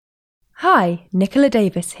Hi, Nicola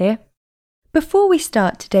Davis here. Before we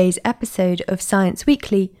start today's episode of Science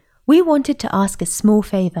Weekly, we wanted to ask a small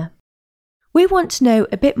favour. We want to know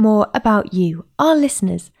a bit more about you, our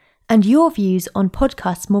listeners, and your views on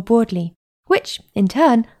podcasts more broadly, which, in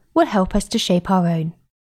turn, will help us to shape our own.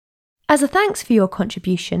 As a thanks for your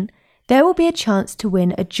contribution, there will be a chance to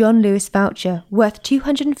win a John Lewis voucher worth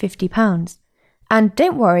 £250. And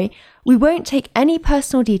don't worry, we won't take any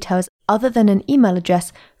personal details other than an email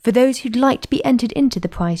address for those who'd like to be entered into the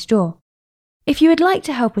prize draw. If you would like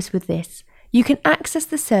to help us with this, you can access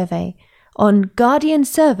the survey on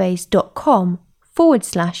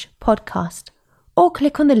guardiansurveys.com/podcast or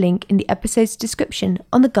click on the link in the episode's description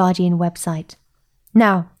on the Guardian website.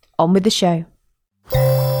 Now, on with the show.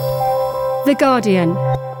 The Guardian.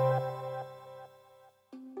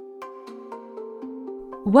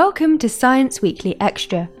 Welcome to Science Weekly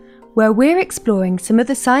Extra, where we're exploring some of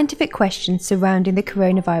the scientific questions surrounding the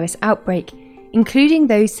coronavirus outbreak, including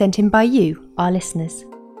those sent in by you, our listeners.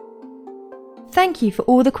 Thank you for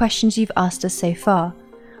all the questions you've asked us so far.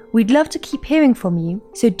 We'd love to keep hearing from you,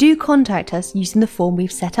 so do contact us using the form we've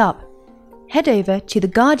set up. Head over to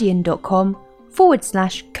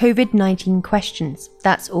theguardian.com/COVID-19 questions.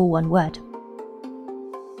 That's all one word.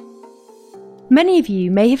 Many of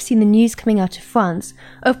you may have seen the news coming out of France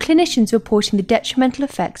of clinicians reporting the detrimental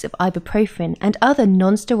effects of ibuprofen and other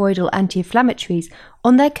non-steroidal anti-inflammatories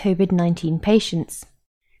on their COVID-19 patients.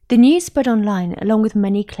 The news spread online along with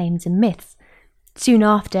many claims and myths. Soon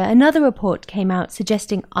after, another report came out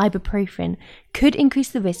suggesting ibuprofen could increase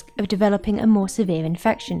the risk of developing a more severe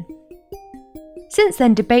infection. Since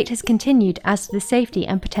then, debate has continued as to the safety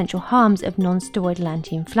and potential harms of non-steroidal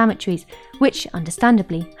anti-inflammatories, which,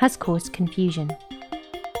 understandably, has caused confusion.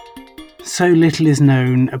 So little is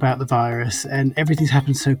known about the virus and everything's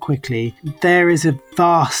happened so quickly. There is a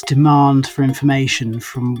vast demand for information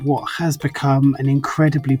from what has become an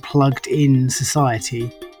incredibly plugged-in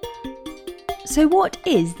society. So what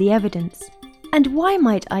is the evidence? And why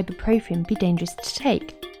might ibuprofen be dangerous to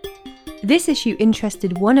take? This issue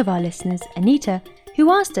interested one of our listeners, Anita,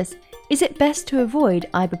 who asked us, is it best to avoid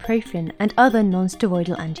ibuprofen and other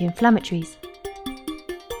non-steroidal anti-inflammatories?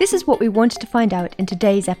 This is what we wanted to find out in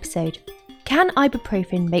today's episode. Can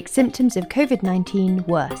ibuprofen make symptoms of COVID-19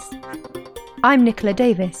 worse? I'm Nicola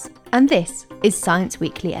Davis, and this is Science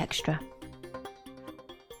Weekly Extra.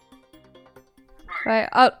 Right,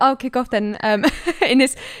 I'll kick off then in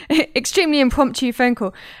this extremely impromptu phone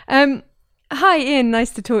call. Hi Ian, nice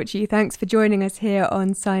to talk to you. Thanks for joining us here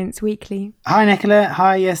on Science Weekly. Hi Nicola.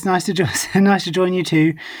 Hi, yes, nice to join you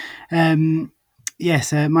too. My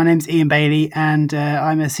name's Ian Bailey and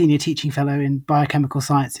I'm a senior teaching fellow in biochemical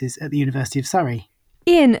sciences at the University of Surrey.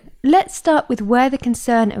 Ian, let's start with where the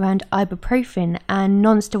concern around ibuprofen and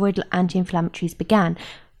non-steroidal anti-inflammatories began.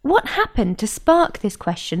 What happened to spark this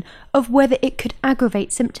question of whether it could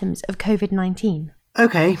aggravate symptoms of COVID-19?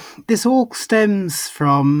 Okay, this all stems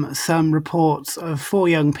from some reports of 4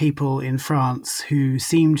 young people in France who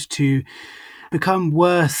seemed to become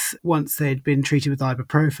worse once they'd been treated with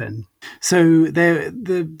ibuprofen. So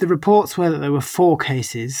the reports were that there were 4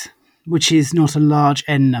 cases, which is not a large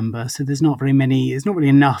N number, so there's not really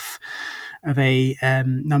enough of a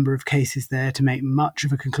number of cases there to make much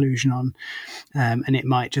of a conclusion on, and it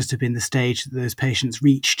might just have been the stage that those patients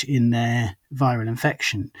reached in their viral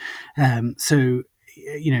infection.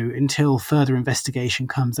 Until further investigation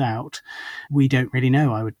comes out, we don't really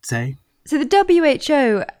know, I would say. So the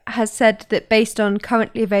WHO has said that based on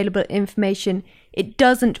currently available information, it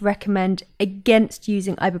doesn't recommend against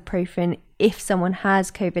using ibuprofen if someone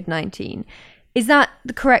has COVID-19. Is that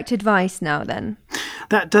the correct advice now then?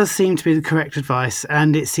 That does seem to be the correct advice,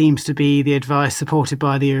 and it seems to be the advice supported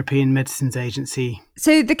by the European Medicines Agency.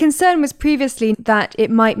 So the concern was previously that it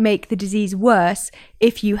might make the disease worse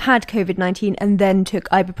if you had COVID-19 and then took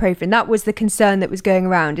ibuprofen. That was the concern that was going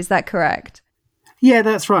around, is that correct? Yeah,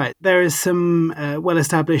 that's right. There is some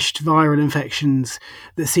well-established viral infections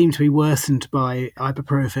that seem to be worsened by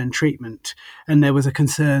ibuprofen treatment, and there was a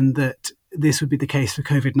concern that this would be the case for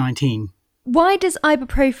COVID-19. Why does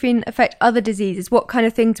ibuprofen affect other diseases? What kind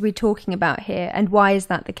of things are we talking about here, and why is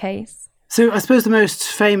that the case? So I suppose the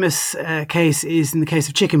most famous case is in the case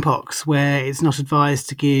of chickenpox, where it's not advised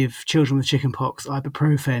to give children with chickenpox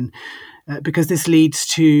ibuprofen because this leads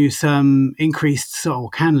to some increased, or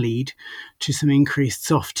can lead to some increased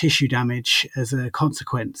soft tissue damage as a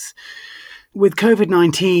consequence. With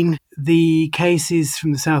COVID-19, the cases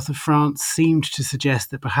from the south of France seemed to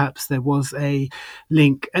suggest that perhaps there was a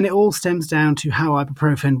link, and it all stems down to how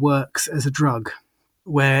ibuprofen works as a drug,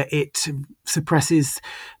 where it suppresses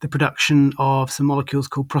the production of some molecules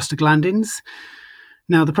called prostaglandins,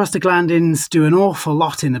 Now, the prostaglandins do an awful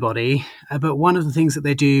lot in the body, but one of the things that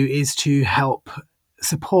they do is to help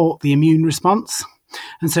support the immune response.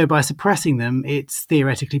 And so by suppressing them, it's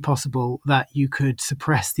theoretically possible that you could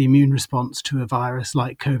suppress the immune response to a virus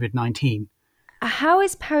like Covid-19. How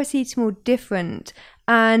is paracetamol different,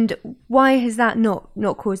 and why has that not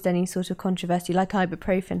caused any sort of controversy like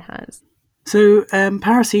ibuprofen has? So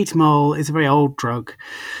paracetamol is a very old drug.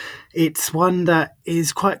 It's one that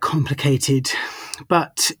is quite complicated,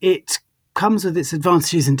 but it comes with its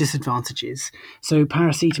advantages and disadvantages. So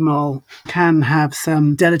paracetamol can have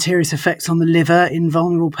some deleterious effects on the liver in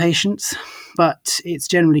vulnerable patients, but it's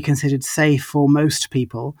generally considered safe for most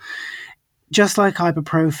people. Just like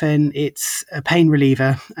ibuprofen, it's a pain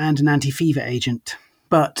reliever and an anti-fever agent,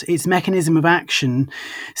 but its mechanism of action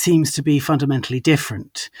seems to be fundamentally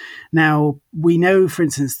different. Now, we know, for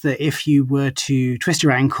instance, that if you were to twist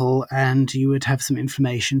your ankle and you would have some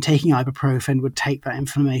inflammation, taking ibuprofen would take that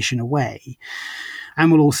inflammation away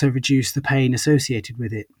and will also reduce the pain associated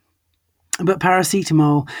with it. But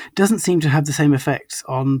paracetamol doesn't seem to have the same effects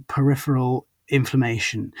on peripheral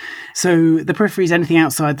inflammation. So the periphery is anything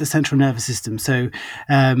outside the central nervous system. So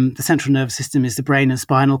the central nervous system is the brain and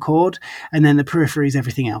spinal cord, and then the periphery is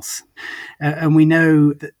everything else. And we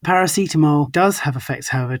know that paracetamol does have effects,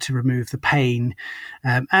 however, to remove the pain,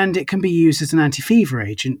 and it can be used as an anti-fever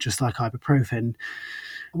agent, just like ibuprofen.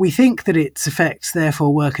 We think that its effects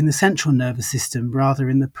therefore work in the central nervous system rather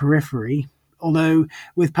in the periphery, although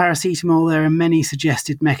with paracetamol there are many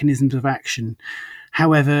suggested mechanisms of action.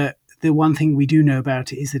 However, the one thing we do know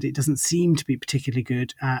about it is that it doesn't seem to be particularly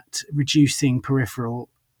good at reducing peripheral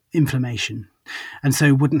inflammation, and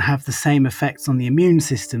so wouldn't have the same effects on the immune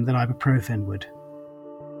system that ibuprofen would.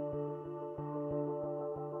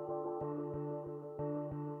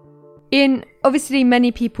 Ian, obviously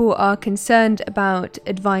many people are concerned about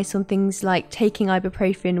advice on things like taking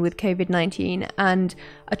ibuprofen with COVID-19 and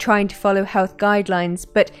are trying to follow health guidelines,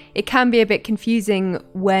 but it can be a bit confusing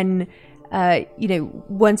when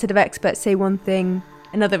one set of experts say one thing,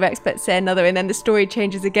 another expert say another, and then the story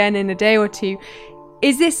changes again in a day or two.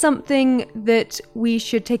 Is this something that we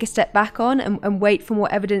should take a step back on and wait for more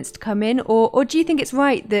evidence to come in? Or do you think it's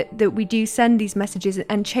right that we do send these messages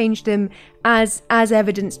and change them as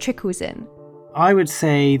evidence trickles in? I would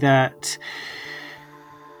say that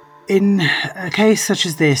in a case such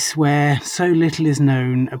as this, where so little is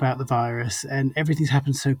known about the virus and everything's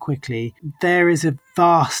happened so quickly, there is a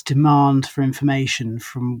vast demand for information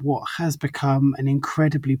from what has become an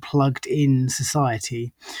incredibly plugged-in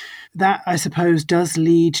society. That, I suppose, does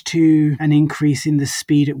lead to an increase in the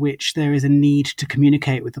speed at which there is a need to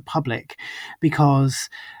communicate with the public, because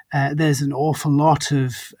there's an awful lot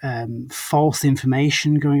of false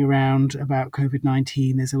information going around about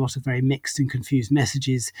COVID-19. There's a lot of very mixed and confused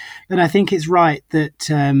messages. And I think it's right that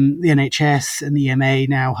the NHS and the EMA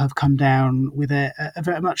now have come down with a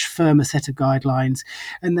very much firmer set of guidelines,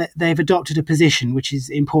 and that they've adopted a position which is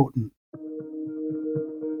important.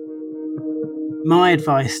 My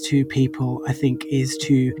advice to people, I think, is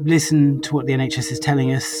to listen to what the NHS is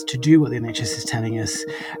telling us, to do what the NHS is telling us,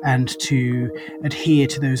 and to adhere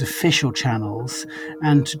to those official channels,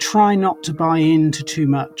 and to try not to buy into too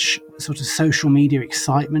much sort of social media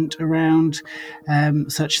excitement around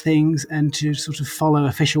such things, and to sort of follow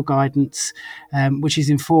official guidance, which is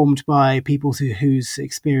informed by people whose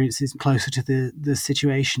experience is closer to the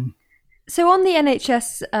situation. So on the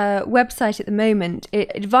NHS website at the moment,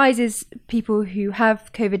 it advises people who have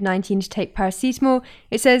COVID-19 to take paracetamol.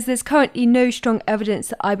 It says there's currently no strong evidence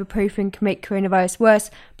that ibuprofen can make coronavirus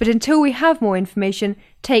worse, but until we have more information,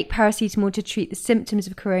 take paracetamol to treat the symptoms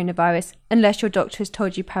of coronavirus, unless your doctor has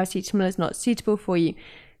told you paracetamol is not suitable for you.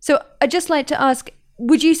 So I'd just like to ask,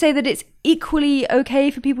 would you say that it's equally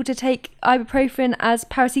okay for people to take ibuprofen as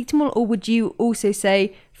paracetamol, or would you also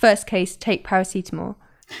say, first case, take paracetamol?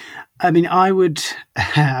 I mean, I would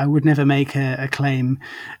never make a claim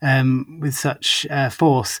with such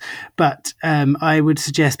force, but I would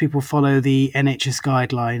suggest people follow the NHS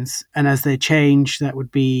guidelines, and as they change, that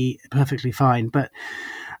would be perfectly fine. But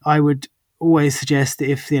I would always suggest that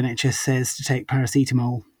if the NHS says to take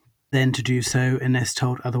paracetamol, then to do so unless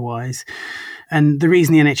told otherwise. And the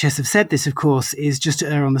reason the NHS have said this, of course, is just to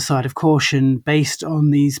err on the side of caution based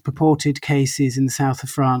on these purported cases in the south of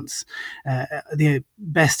France. The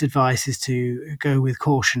best advice is to go with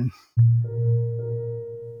caution.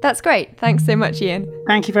 That's great. Thanks so much, Ian.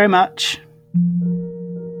 Thank you very much.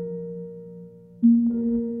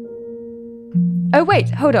 Oh, wait,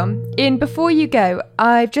 hold on. Ian, before you go,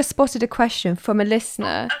 I've just spotted a question from a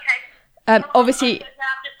listener. Okay. Obviously... I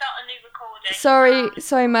have to start a new recording.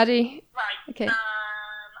 Sorry, Maddie. Right. Okay. I'm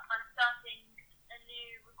starting a new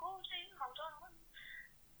hold on.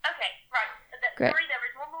 Okay, right. Great. Sorry, there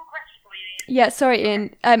is one more question for you, Ian. Yeah, sorry,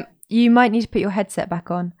 Ian. You might need to put your headset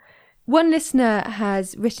back on. One listener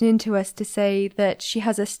has written into us to say that she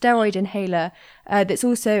has a steroid inhaler that's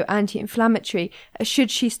also anti-inflammatory.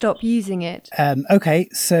 Should she stop using it? Okay,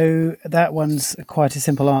 so that one's quite a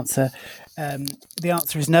simple answer. The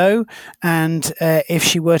answer is no. And if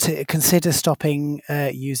she were to consider stopping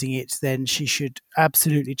using it, then she should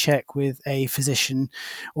absolutely check with a physician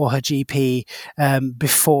or her GP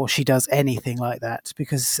before she does anything like that,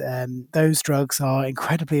 because those drugs are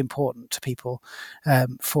incredibly important to people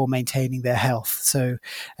for maintaining their health. So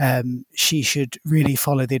she should really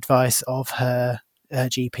follow the advice of her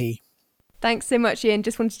GP. Thanks so much, Ian.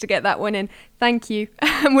 Just wanted to get that one in. Thank you.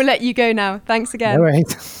 And we'll let you go now. Thanks again. No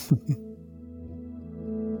worries.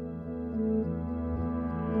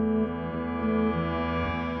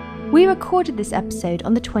 We recorded this episode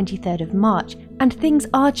on the 23rd of March, and things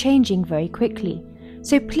are changing very quickly.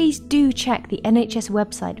 So please do check the NHS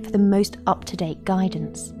website for the most up-to-date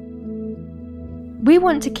guidance. We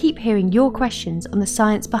want to keep hearing your questions on the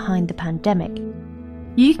science behind the pandemic.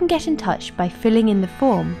 You can get in touch by filling in the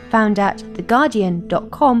form found at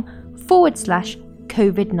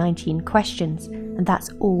theguardian.com/COVID-19 questions, and that's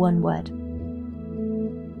all one word.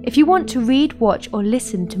 If you want to read, watch or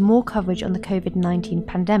listen to more coverage on the COVID-19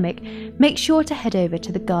 pandemic, make sure to head over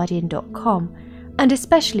to theguardian.com, and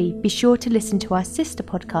especially be sure to listen to our sister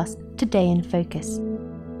podcast, Today in Focus.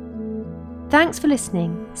 Thanks for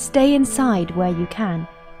listening, stay inside where you can,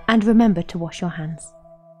 and remember to wash your hands.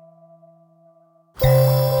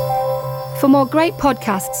 For more great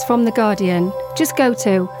podcasts from The Guardian, just go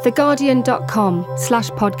to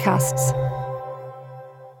theguardian.com/podcasts.